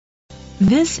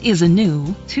This is a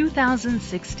new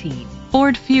 2016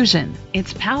 Ford Fusion.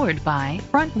 It's powered by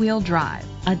front-wheel drive,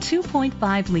 a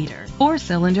 2.5-liter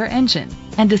four-cylinder engine,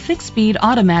 and a 6-speed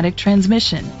automatic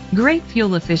transmission. Great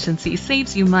fuel efficiency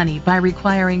saves you money by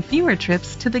requiring fewer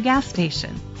trips to the gas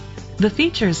station. The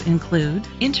features include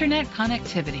internet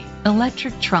connectivity,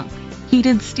 electric trunk,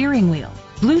 heated steering wheel,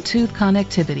 Bluetooth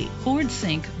connectivity, Ford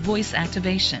Sync voice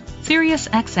activation, Sirius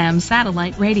XM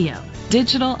satellite radio,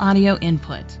 digital audio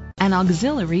input, an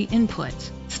auxiliary input,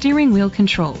 steering wheel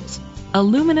controls,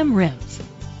 aluminum rims.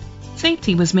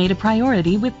 Safety was made a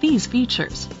priority with these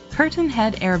features: curtain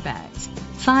head airbags,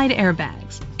 side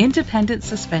airbags, independent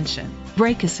suspension,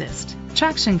 brake assist,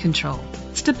 traction control,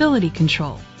 stability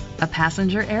control, a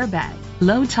passenger airbag,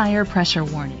 low tire pressure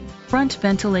warning, front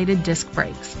ventilated disc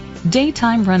brakes,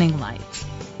 daytime running lights.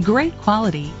 Great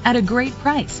quality at a great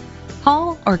price.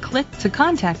 Call or click to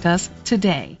contact us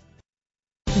today.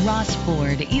 Ross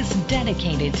Ford is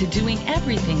dedicated to doing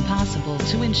everything possible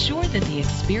to ensure that the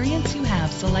experience you have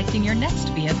selecting your next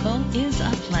vehicle is a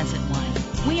pleasant one.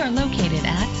 We are located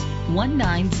at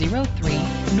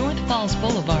 1903 North Falls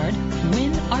Boulevard,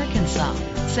 Wynne, Arkansas,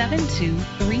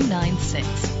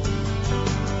 72396.